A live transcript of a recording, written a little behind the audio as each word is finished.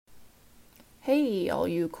Hey, all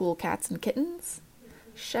you cool cats and kittens.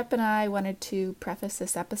 Shep and I wanted to preface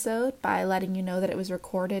this episode by letting you know that it was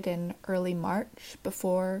recorded in early March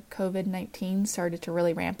before COVID-19 started to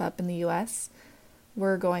really ramp up in the US.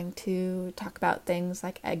 We're going to talk about things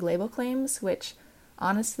like egg label claims, which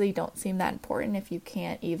honestly don't seem that important if you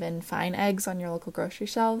can't even find eggs on your local grocery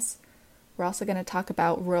shelves. We're also going to talk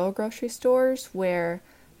about rural grocery stores where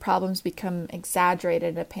problems become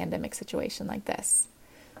exaggerated in a pandemic situation like this.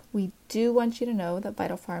 We do want you to know that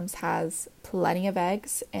Vital Farms has plenty of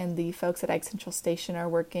eggs, and the folks at Egg Central Station are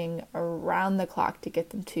working around the clock to get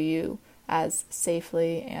them to you as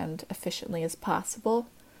safely and efficiently as possible.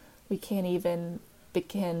 We can't even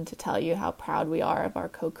begin to tell you how proud we are of our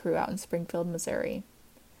co-crew out in Springfield, Missouri.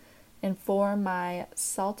 And for my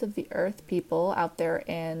salt of the earth people out there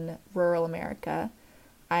in rural America,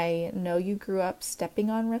 I know you grew up stepping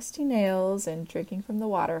on rusty nails and drinking from the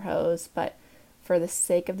water hose, but for the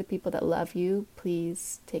sake of the people that love you,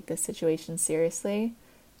 please take this situation seriously.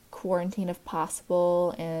 Quarantine if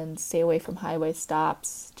possible and stay away from highway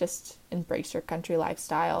stops. Just embrace your country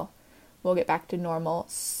lifestyle. We'll get back to normal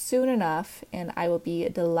soon enough, and I will be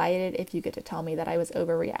delighted if you get to tell me that I was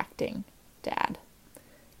overreacting, Dad.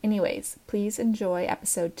 Anyways, please enjoy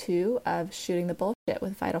episode 2 of Shooting the Bullshit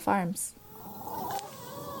with Vital Farms.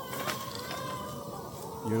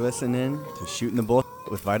 You're listening to Shooting the Bullshit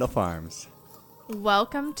with Vital Farms.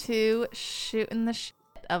 Welcome to Shooting the Shit,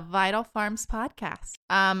 a Vital Farms podcast.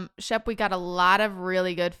 Shep, we got a lot of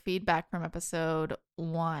really good feedback from episode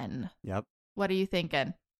 1. Yep. What are you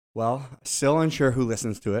thinking? Well, still unsure who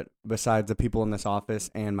listens to it besides the people in this office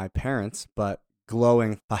and my parents, but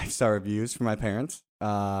glowing 5-star reviews from my parents,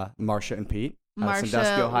 Marcia and Pete. Out of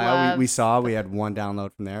Sandusky, Ohio. We had 1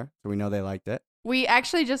 download from there, so we know they liked it. We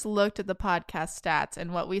actually just looked at the podcast stats,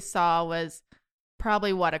 and what we saw was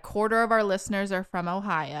probably a quarter of our listeners are from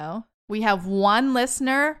Ohio. We have 1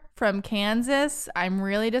 listener from Kansas. I'm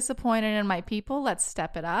really disappointed in my people. Let's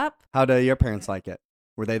step it up. How do your parents like it?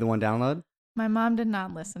 Were they the 1 download? My mom did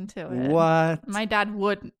not listen to it. What? My dad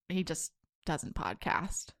wouldn't. He just doesn't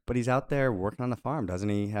podcast. But he's out there working on the farm. Doesn't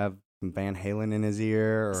he have some Van Halen in his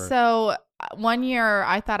ear? Or... So one year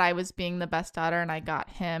I thought I was being the best daughter, and I got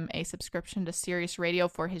him a subscription to Sirius Radio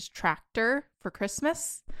for his tractor for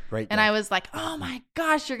Christmas. Right. And I was like, oh my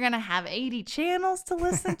gosh, you're going to have 80 channels to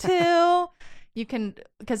listen to. You can,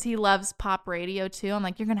 because he loves pop radio too. I'm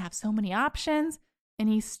like, you're going to have so many options. And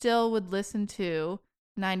he still would listen to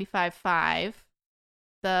 95.5,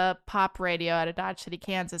 the pop radio out of Dodge City,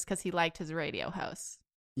 Kansas, because he liked his radio host.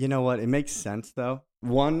 You know what? It makes sense, though.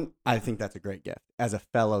 One, I think that's a great gift. As a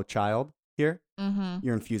fellow child here,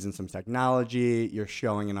 You're infusing some technology. You're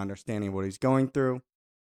showing an understanding of what he's going through.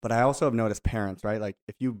 But I also have noticed parents, right? Like,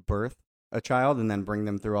 if you birth a child and then bring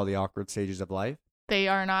them through all the awkward stages of life, they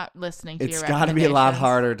are not listening to your recommendations. It's got to be a lot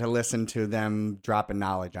harder to listen to them dropping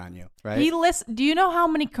knowledge on you, right? Do you know how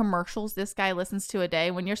many commercials this guy listens to a day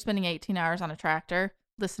when you're spending 18 hours on a tractor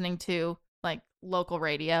listening to, like, local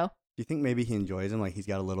radio? Do you think maybe he enjoys them? Like, he's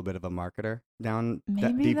got a little bit of a marketer deep down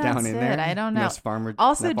in there? I don't know. Farmer,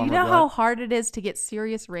 also, do you know how hard it is to get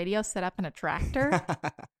Sirius Radio set up in a tractor?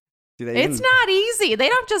 It's not easy. They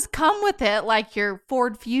don't just come with it like your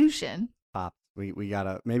Ford Fusion. Pop. Maybe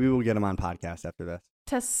we'll get him on podcast after this.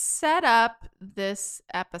 To set up this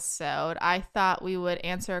episode, I thought we would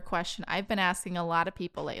answer a question I've been asking a lot of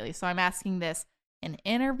people lately. So I'm asking this in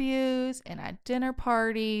interviews and at dinner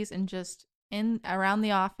parties and just around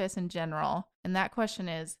the office in general. And that question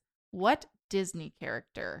is, what Disney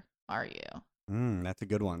character are you? That's a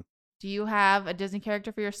good one. Do you have a Disney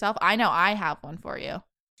character for yourself? I know I have one for you.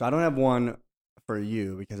 So I don't have one for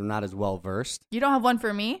you because I'm not as well versed. You don't have one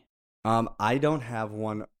for me? I don't have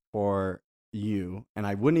one for you, and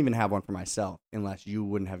I wouldn't even have one for myself unless you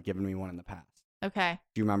wouldn't have given me one in the past. Okay.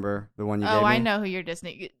 Do you remember the one you gave me? Oh, I know who your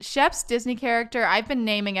Shep's Disney character. I've been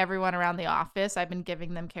naming everyone around the office. I've been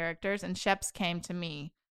giving them characters, and Shep's came to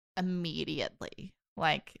me immediately.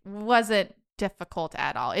 Like, wasn't difficult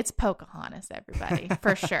at all. It's Pocahontas, everybody,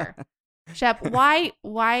 for sure. Shep, why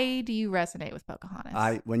do you resonate with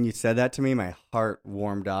Pocahontas? When you said that to me, my heart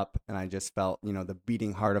warmed up, and I just felt, the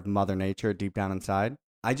beating heart of Mother Nature deep down inside.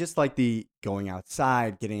 I just like the going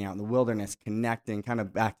outside, getting out in the wilderness, connecting, kind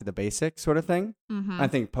of back to the basics sort of thing. Mm-hmm. I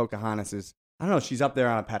think Pocahontas is, I don't know, she's up there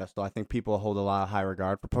on a pedestal. I think people hold a lot of high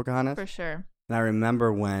regard for Pocahontas. For sure. And I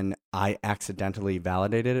remember when I accidentally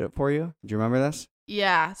validated it for you. Do you remember this?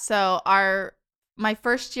 Yeah. So my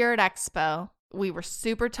first year at Expo, we were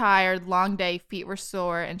super tired, long day, feet were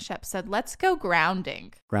sore, and Shep said, let's go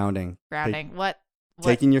grounding. Grounding. What?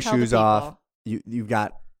 Taking your shoes off. You've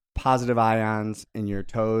got positive ions in your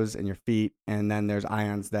toes and your feet, and then there's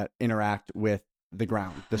ions that interact with the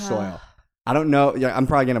ground, the soil. I don't know. Yeah, I'm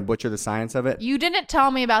probably going to butcher the science of it. You didn't tell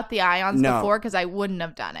me about the ions before because I wouldn't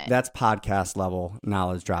have done it. That's podcast level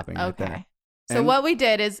knowledge dropping right there. So and what we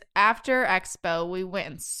did is after Expo, we went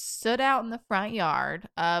and stood out in the front yard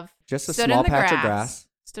of just a small patch of grass.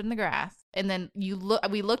 Stood in the grass. And then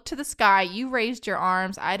we looked to the sky. You raised your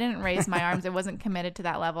arms. I didn't raise my arms. I wasn't committed to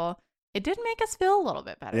that level. It did make us feel a little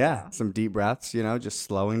bit better. Yeah. Though. Some deep breaths, just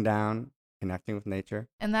slowing down, connecting with nature.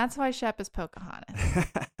 And that's why Shep is Pocahontas.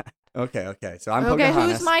 Okay. So I'm Pocahontas.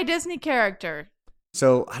 Okay, who's my Disney character?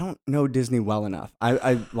 So I don't know Disney well enough.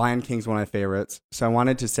 Lion King's one of my favorites. So I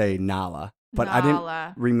wanted to say Nala, but I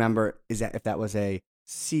didn't remember if that was a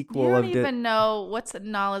sequel. You don't even know what's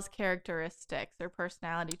Nala's characteristics or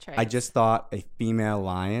personality traits. I just thought a female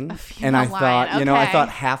lion, and I thought okay. I thought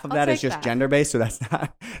half of that is just gender based, so that's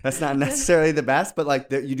not necessarily the best. But like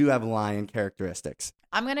you do have lion characteristics.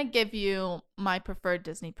 I'm gonna give you my preferred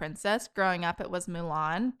Disney princess. Growing up, it was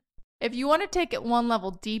Mulan. If you want to take it one level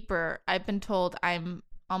deeper, I've been told I'm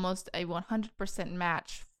almost a 100%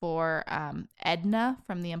 match for Edna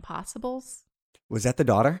from The Impossibles. Was that the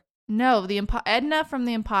daughter? No, Edna from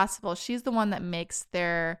The Impossible. She's the one that makes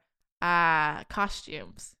their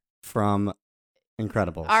costumes. From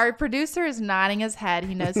Incredibles. Our producer is nodding his head.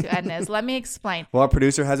 He knows who Edna is. Let me explain. Well, our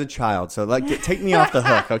producer has a child, so take me off the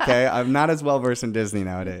hook, okay? I'm not as well versed in Disney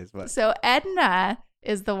nowadays. But So Edna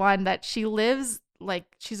is the one that she lives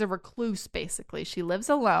she's a recluse, basically. She lives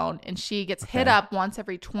alone, and she gets hit up once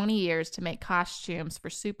every 20 years to make costumes for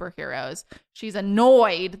superheroes. She's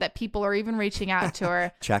annoyed that people are even reaching out to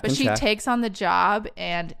her, but she takes on the job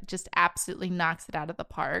and just absolutely knocks it out of the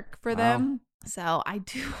park for them. So I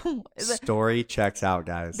do. Story checks out,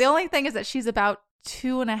 guys. The only thing is that she's about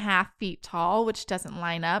 2.5 feet tall, which doesn't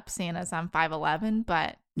line up, seeing as I'm 5'11",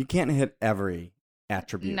 but you can't hit every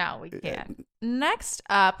attribute. No, we can't. Next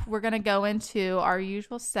up, we're going to go into our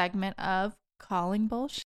usual segment of Calling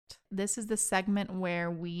Bullshit. This is the segment where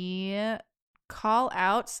we call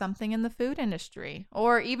out something in the food industry,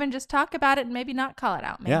 or even just talk about it and maybe not call it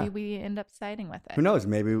out. Maybe we end up siding with it. Who knows?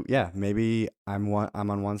 Maybe I'm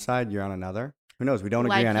on one side, you're on another. Who knows? We don't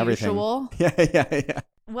agree on everything. Usual. Yeah.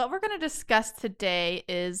 What we're going to discuss today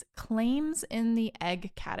is claims in the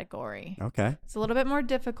egg category. Okay. It's a little bit more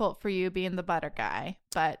difficult for you being the butter guy,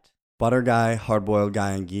 but... Butter guy, hard-boiled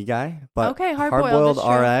guy, and ghee guy. But okay, hard-boiled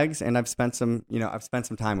are eggs, and I've spent some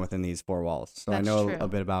time within these four walls, so That's I know true. a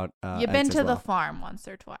bit about You've been eggs to as well. the farm once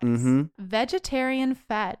or twice. Mm-hmm. Vegetarian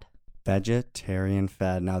fed. Vegetarian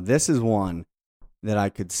fed. Now, this is one that I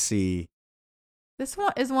could see. This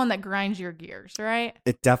one is one that grinds your gears, right?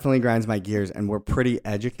 It definitely grinds my gears, and we're pretty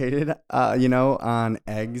educated, on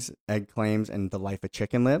eggs, egg claims, and the life a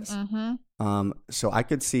chicken lives. Mm-hmm. So I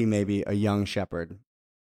could see maybe a young shepherd,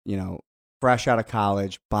 fresh out of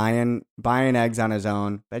college, buying eggs on his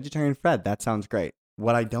own, vegetarian fed. That sounds great.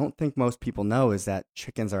 What I don't think most people know is that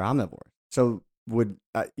chickens are omnivores. So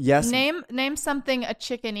yes. Name something a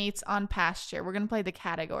chicken eats on pasture. We're going to play the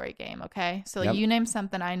category game, okay? So You name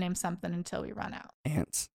something, I name something until we run out.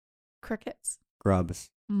 Ants. Crickets. Grubs.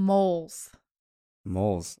 Moles.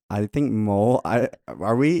 I think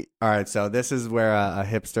are we? All right, so this is where a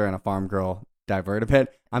hipster and a farm girl divert a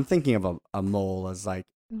bit. I'm thinking of a mole as like...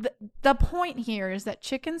 The point here is that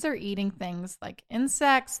chickens are eating things like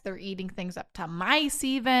insects. They're eating things up to mice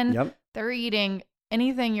even. Yep. They're eating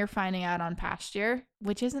anything you're finding out on pasture,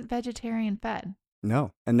 which isn't vegetarian fed.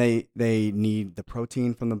 No. And they need the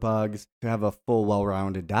protein from the bugs to have a full,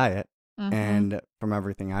 well-rounded diet. Mm-hmm. And from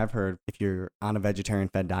everything I've heard, if you're on a vegetarian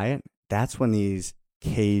fed diet, that's when these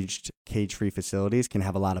cage-free facilities can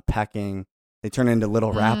have a lot of pecking. They turn into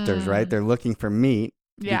little raptors, right? They're looking for meat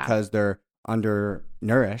because they're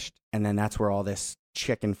undernourished. And then that's where all this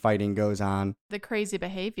chicken fighting goes on. The crazy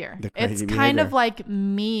behavior. It's kind of like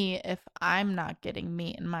me if I'm not getting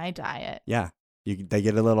meat in my diet. Yeah. They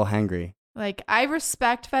get a little hangry. Like, I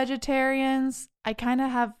respect vegetarians. I kind of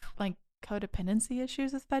have like codependency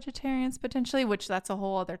issues with vegetarians potentially, which that's a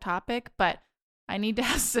whole other topic, but I need to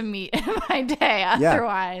have some meat in my day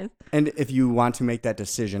otherwise. And if you want to make that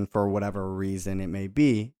decision for whatever reason it may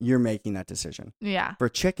be, you're making that decision. Yeah. For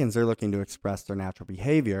chickens, they're looking to express their natural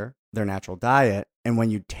behavior, their natural diet. And when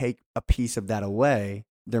you take a piece of that away,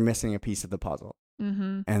 they're missing a piece of the puzzle.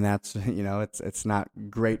 Mm-hmm. And that's, it's not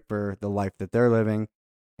great for the life that they're living.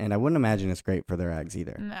 And I wouldn't imagine it's great for their eggs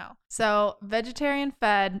either. No. So vegetarian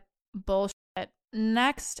fed, bullshit.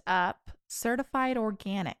 Next up, certified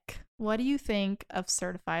organic. What do you think of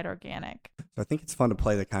certified organic? So I think it's fun to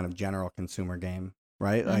play the kind of general consumer game,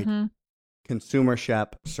 right? Like, consumer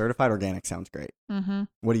Shep, certified organic sounds great. Mm-hmm.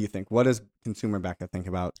 What do you think? What does consumer Becca think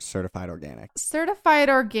about certified organic? Certified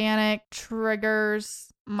organic triggers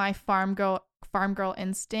my farm girl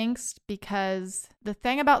instincts, because the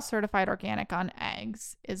thing about certified organic on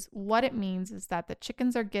eggs is what it means is that the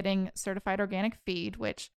chickens are getting certified organic feed,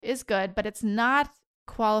 which is good, but it's not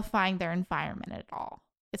qualifying their environment at all.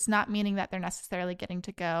 It's not meaning that they're necessarily getting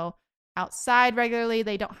to go outside regularly.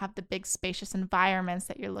 They don't have the big spacious environments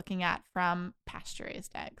that you're looking at from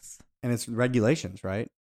pasture-raised eggs. And it's regulations, right?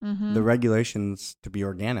 Mm-hmm. The regulations to be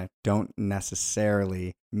organic don't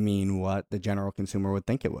necessarily mean what the general consumer would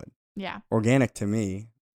think it would. Yeah. Organic to me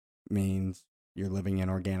means you're living an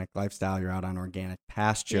organic lifestyle. You're out on organic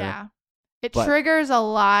pasture. Yeah. It triggers a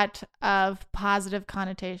lot of positive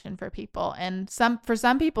connotation for people. And for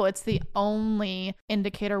some people, it's the only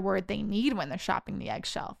indicator word they need when they're shopping the egg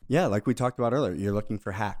shelf. Yeah, like we talked about earlier, you're looking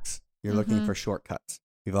for hacks. You're looking for shortcuts.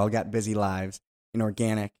 We've all got busy lives. An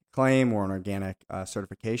organic claim or an organic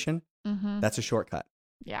certification, that's a shortcut.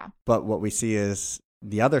 Yeah. But what we see is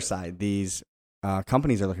the other side. These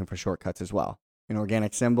companies are looking for shortcuts as well. An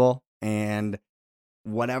organic symbol and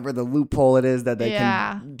whatever the loophole it is that they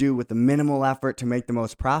can do with the minimal effort to make the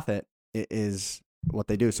most profit, it is what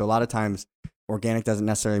they do. So a lot of times organic doesn't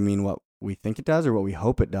necessarily mean what we think it does or what we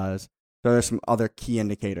hope it does. So there's some other key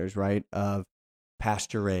indicators, right, of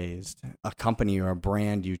pasture raised, a company or a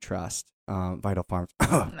brand you trust, Vital Farms,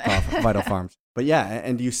 Vital Farms. But yeah,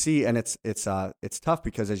 and you see, and it's tough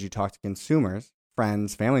because as you talk to consumers,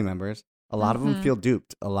 friends, family members, a lot of them feel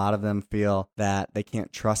duped. A lot of them feel that they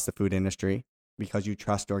can't trust the food industry because you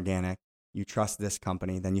trust organic, you trust this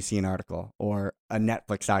company. Then you see an article or a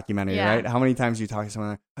Netflix documentary, right? How many times you talk to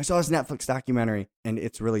someone, I saw this Netflix documentary, and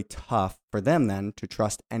it's really tough for them then to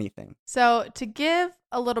trust anything. So to give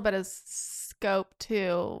a little bit of scope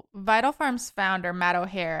to, Vital Farms founder Matt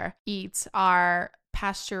O'Hare eats our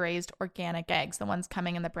pasture-raised organic eggs, the ones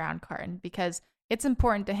coming in the brown carton, because it's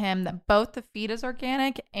important to him that both the feed is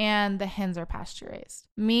organic and the hens are pasture-raised.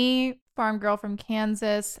 Me, farm girl from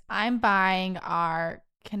Kansas, I'm buying our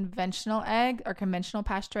conventional egg or conventional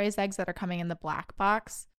pasture-raised eggs that are coming in the black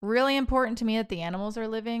box. Really important to me that the animals are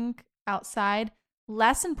living outside.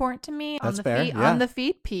 Less important to me on the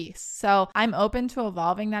feed piece. So I'm open to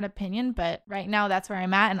evolving that opinion, but right now that's where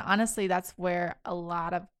I'm at. And honestly, that's where a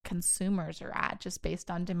lot of consumers are at, just based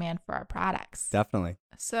on demand for our products. Definitely.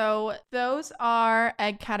 So those are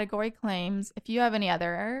egg category claims. If you have any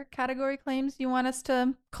other category claims you want us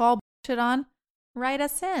to call shit on, write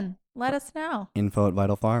us in. Let us know.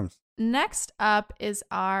 Info@Vital Farms. Next up is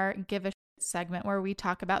our Give a Shit segment where we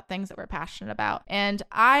talk about things that we're passionate about. And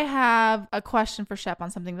I have a question for Shep on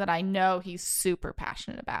something that I know he's super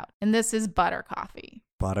passionate about. And this is butter coffee.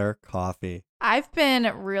 Butter coffee. I've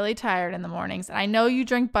been really tired in the mornings. And I know you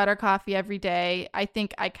drink butter coffee every day. I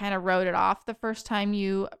think I kind of wrote it off the first time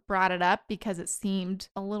you brought it up because it seemed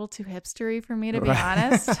a little too hipstery for me, to be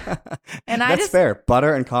honest. And That's fair.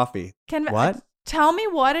 Butter and coffee. What? Tell me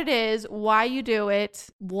what it is, why you do it.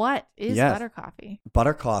 What is butter coffee?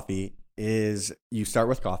 Butter coffee is, you start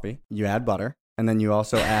with coffee, you add butter, and then you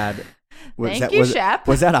also add... Shep.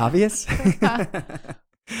 Was that obvious?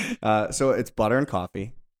 So it's butter and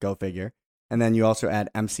coffee, go figure. And then you also add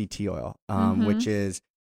MCT oil, which is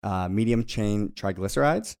medium chain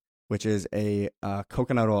triglycerides, which is a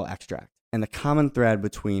coconut oil extract. And the common thread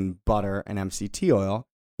between butter and MCT oil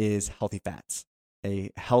is healthy fats.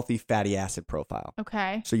 A healthy fatty acid profile.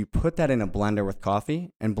 Okay. So you put that in a blender with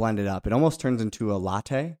coffee and blend it up. It almost turns into a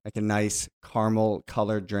latte, like a nice caramel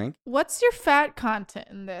colored drink. What's your fat content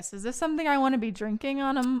in this? Is this something I want to be drinking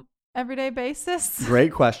on an everyday basis?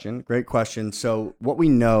 Great question. Great question. So what we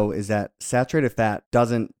know is that saturated fat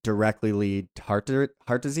doesn't directly lead to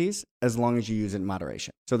heart disease as long as you use it in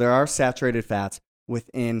moderation. So there are saturated fats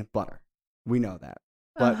within butter. We know that.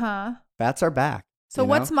 But fats are back. So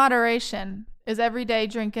what's moderation? Is every day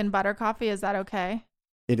drinking butter coffee, is that okay?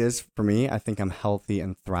 It is for me. I think I'm healthy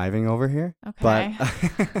and thriving over here. Okay.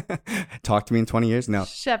 But talk to me in 20 years? No.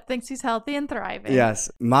 Shep thinks he's healthy and thriving.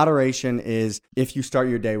 Yes. Moderation is if you start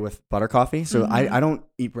your day with butter coffee. So I don't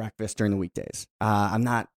eat breakfast during the weekdays. I'm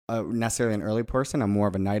not necessarily an early person. I'm more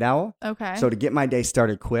of a night owl. Okay. So to get my day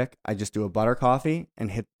started quick, I just do a butter coffee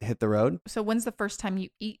and hit the road. So when's the first time you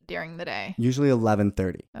eat during the day? Usually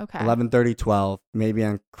 11:30. Okay. 11:30, 12, maybe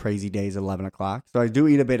on crazy days 11 o'clock. So I do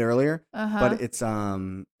eat a bit earlier, but it's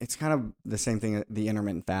kind of the same thing, the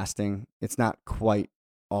intermittent fasting. It's not quite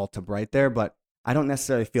all to bright there, but I don't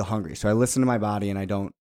necessarily feel hungry. So I listen to my body and I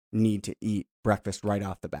don't need to eat breakfast right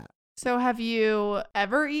off the bat. So have you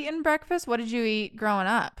ever eaten breakfast? What did you eat growing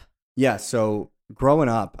up? Yeah, so growing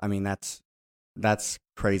up, I mean, that's that's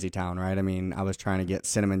crazy town, right? I mean, I was trying to get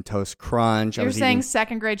Cinnamon Toast Crunch. You're saying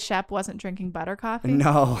second grade Shep wasn't drinking butter coffee?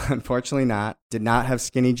 No, unfortunately not. Did not have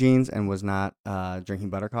skinny jeans and was not drinking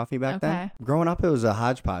butter coffee back then. Growing up, it was a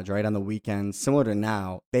hodgepodge, right? On the weekends, similar to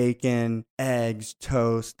now, bacon, eggs,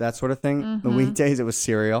 toast, that sort of thing. Mm-hmm. The weekdays, it was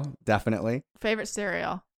cereal, definitely. Favorite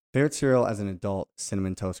cereal? Favorite cereal as an adult,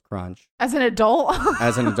 Cinnamon Toast Crunch. As an adult?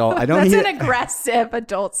 As an adult. I don't That's eat an aggressive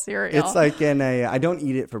adult cereal. It's like I don't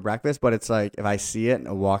eat it for breakfast, but it's like if I see it and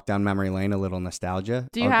I walk down memory lane, a little nostalgia.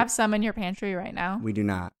 Do you have some in your pantry right now? We do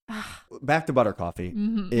not. Back to butter coffee.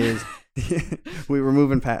 Is we were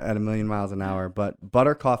moving at 1,000,000 miles an hour, but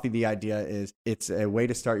butter coffee, the idea is it's a way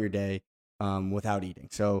to start your day without eating.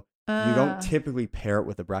 So you don't typically pair it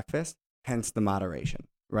with a breakfast, hence the moderation,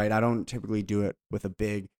 right? I don't typically do it with a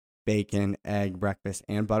big bacon, egg, breakfast,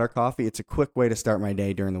 and butter coffee. It's a quick way to start my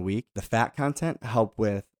day during the week. The fat content help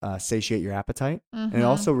with satiate your appetite. And it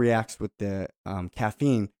also reacts with the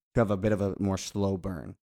caffeine to have a bit of a more slow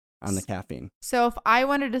burn on the caffeine. So if I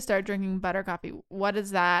wanted to start drinking butter coffee, what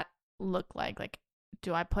does that look like? Like,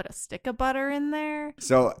 do I put a stick of butter in there?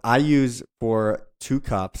 So I use for 2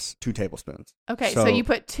 cups, 2 tablespoons. Okay, so you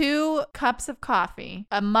put 2 cups of coffee,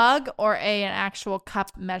 a mug or an actual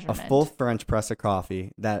cup measurement? A full French press of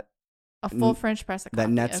coffee that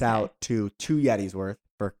nets out to 2 Yetis worth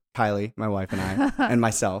for Kylie, my wife, and I, and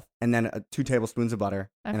myself, and then 2 tablespoons of butter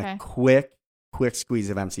and a quick squeeze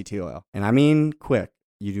of MCT oil. And I mean quick.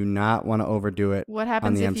 You do not want to overdo it. What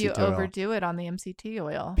happens if you overdo it on the MCT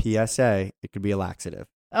oil? PSA, it could be a laxative.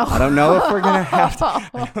 Oh. I don't know if we're going to have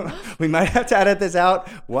to. We might have to edit this out.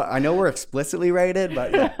 I know we're explicitly rated,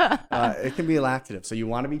 but yeah, it can be a laxative. So you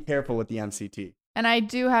want to be careful with the MCT. And I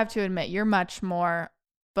do have to admit, you're much more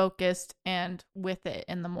focused and with it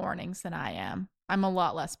in the mornings than I am. I'm a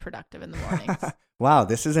lot less productive in the mornings. Wow,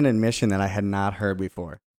 this is an admission that I had not heard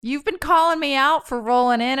before. You've been calling me out for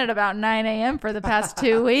rolling in at about 9 a.m. for the past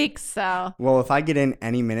 2 weeks, so. Well, if I get in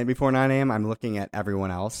any minute before 9 a.m., I'm looking at everyone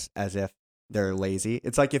else as if they're lazy.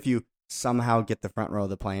 It's like if you somehow get the front row of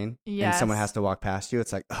the plane and someone has to walk past you,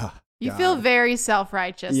 it's like, ugh. You feel very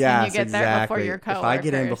self-righteous when you get there before your coworkers. If I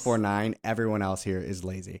get in before 9, everyone else here is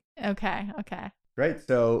lazy. Okay. Great.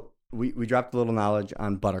 So we dropped a little knowledge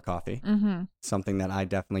on butter coffee, something that I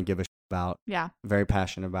definitely give a shit about. Yeah. Very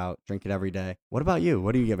passionate about. Drink it every day. What about you?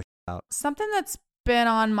 What do you give a shit about? Something that's been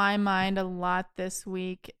on my mind a lot this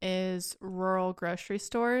week is rural grocery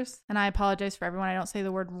stores. And I apologize for everyone. I don't say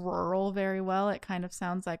the word rural very well. It kind of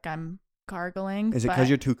sounds like I'm gargling. Is it because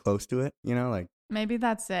you're too close to it? Like maybe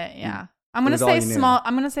that's it. Yeah. I'm going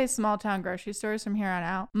to say small town grocery stores from here on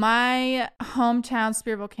out. My hometown,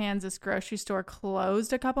 Spearville, Kansas grocery store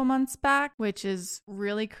closed a couple months back, which is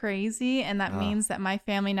really crazy. And that means that my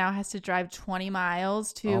family now has to drive 20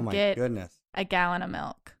 miles to get a gallon of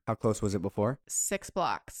milk. How close was it before? 6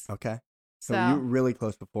 blocks. Okay. So you were really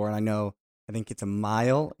close before. And I think it's a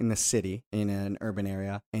mile in the city in an urban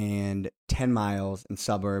area and 10 miles in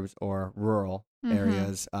suburbs or rural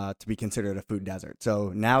areas to be considered a food desert.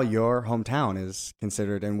 So now your hometown is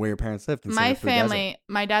considered, and where your parents live, considered my a food family, desert.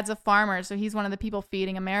 My dad's a farmer, so he's one of the people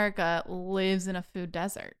feeding America, lives in a food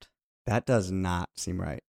desert. That does not seem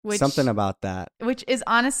right. Something about that. Which is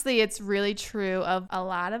honestly, it's really true of a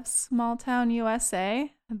lot of small town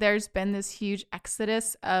USA. There's been this huge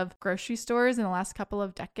exodus of grocery stores in the last couple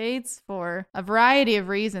of decades for a variety of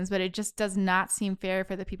reasons, but it just does not seem fair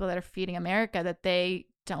for the people that are feeding America that they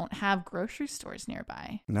don't have grocery stores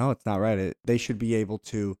nearby. No, it's not right. They should be able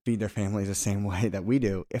to feed their families the same way that we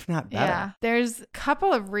do, if not better. Yeah, there's a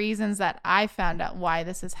couple of reasons that I found out why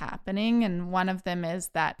this is happening, and one of them is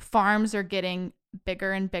that farms are getting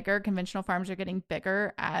bigger and bigger. Conventional farms are getting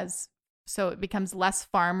bigger so it becomes less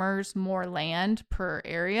farmers, more land per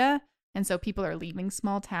area. And so people are leaving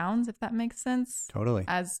small towns, if that makes sense. Totally.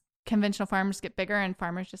 As conventional farmers get bigger and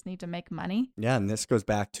farmers just need to make money. Yeah, and this goes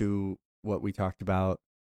back to what we talked about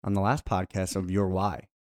on the last podcast of your why.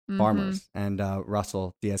 Farmers. And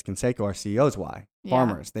Russell Diaz-Canseco, our CEO's why.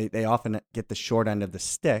 Farmers. They often get the short end of the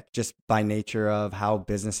stick just by nature of how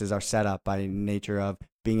businesses are set up, by nature of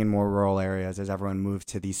being in more rural areas as everyone moves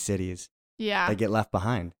to these cities. Yeah. They get left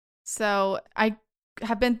behind. So I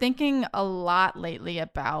have been thinking a lot lately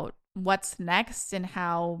about what's next and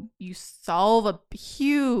how you solve a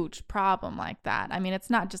huge problem like that. I mean, it's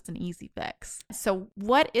not just an easy fix. So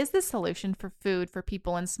what is the solution for food for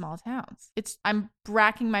people in small towns? I'm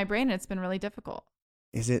racking my brain and it's been really difficult.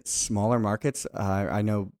 Is it smaller markets? I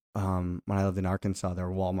know when I lived in Arkansas, there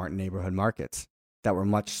were Walmart neighborhood markets that were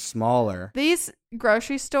much smaller. These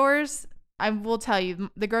grocery stores, I will tell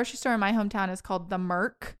you, the grocery store in my hometown is called the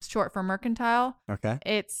Merc, short for mercantile. Okay.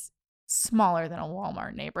 It's smaller than a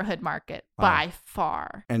Walmart neighborhood market Wow. by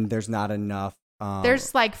far. And there's not enough.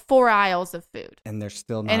 There's like 4 aisles of food. And there's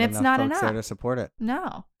still not And it's enough not folks enough. there to support it.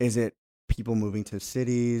 No. Is it people moving to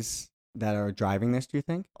cities that are driving this, do you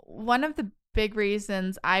think? One of the big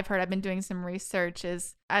reasons I've been doing some research,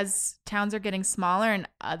 is as towns are getting smaller and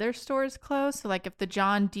other stores close. So like if the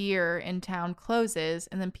John Deere in town closes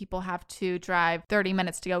and then people have to drive 30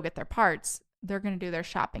 minutes to go get their parts, they're going to do their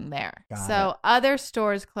shopping there. So other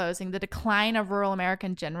stores closing, the decline of rural America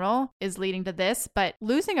in general is leading to this. But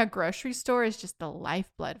losing a grocery store is just the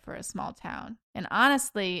lifeblood for a small town. And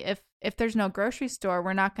honestly, if there's no grocery store,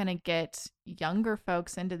 we're not going to get younger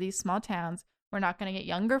folks into these small towns. We're not going to get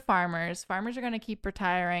younger farmers. Farmers are going to keep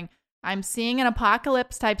retiring. I'm seeing an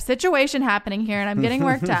apocalypse type situation happening here, and I'm getting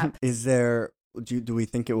worked up. Do we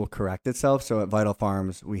think it will correct itself? So at Vital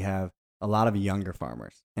Farms, we have a lot of younger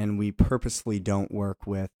farmers, and we purposefully don't work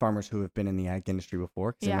with farmers who have been in the ag industry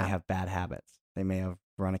before because they may have bad habits. They may have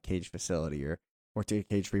run a cage facility or worked at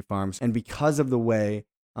cage-free farms. And because of the way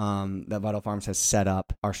that Vital Farms has set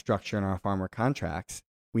up our structure and our farmer contracts,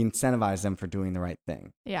 we incentivize them for doing the right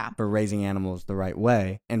thing. Yeah. For raising animals the right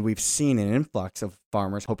way. And we've seen an influx of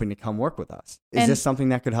farmers hoping to come work with us. Is this something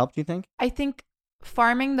that could help, do you think? I think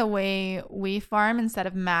farming the way we farm instead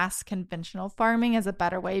of mass conventional farming is a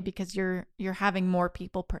better way, because you're having more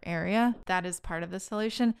people per area. That is part of the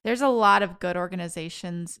solution. There's a lot of good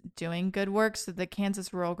organizations doing good work. So the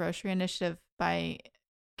Kansas Rural Grocery Initiative by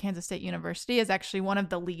Kansas State University is actually one of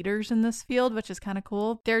the leaders in this field, which is kind of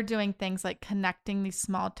cool. They're doing things like connecting these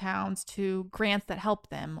small towns to grants that help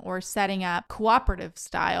them, or setting up cooperative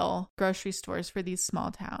style grocery stores for these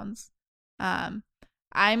small towns.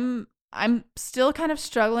 I'm still kind of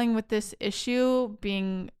struggling with this issue,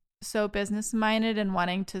 being so business minded and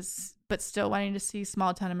but still wanting to see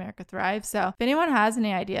small town America thrive. So if anyone has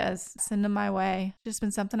any ideas, send them my way. It's just been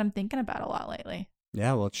something I'm thinking about a lot lately.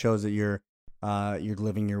 Yeah, well, it shows that you're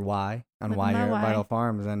living your why on why you're at Vital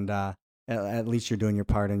Farms, and at least you're doing your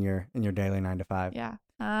part in your daily 9 to 5. Yeah.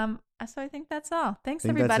 So I think that's all. Thanks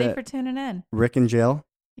everybody for tuning in. Rick and Jill.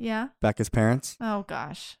 Yeah. Becca's parents. Oh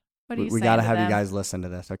gosh. What do you say? We got to have you guys listen to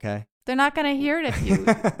this, okay? They're not going to hear it if you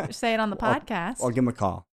say it on the podcast. I'll give them a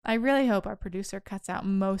call. I really hope our producer cuts out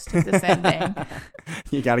most of this ending.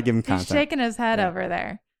 You got to give him content. He's shaking his head over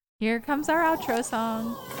there. Here comes our outro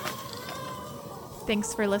song.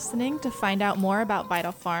 Thanks for listening. To find out more about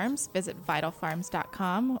Vital Farms, visit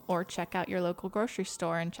vitalfarms.com or check out your local grocery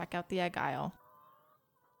store and check out the egg aisle.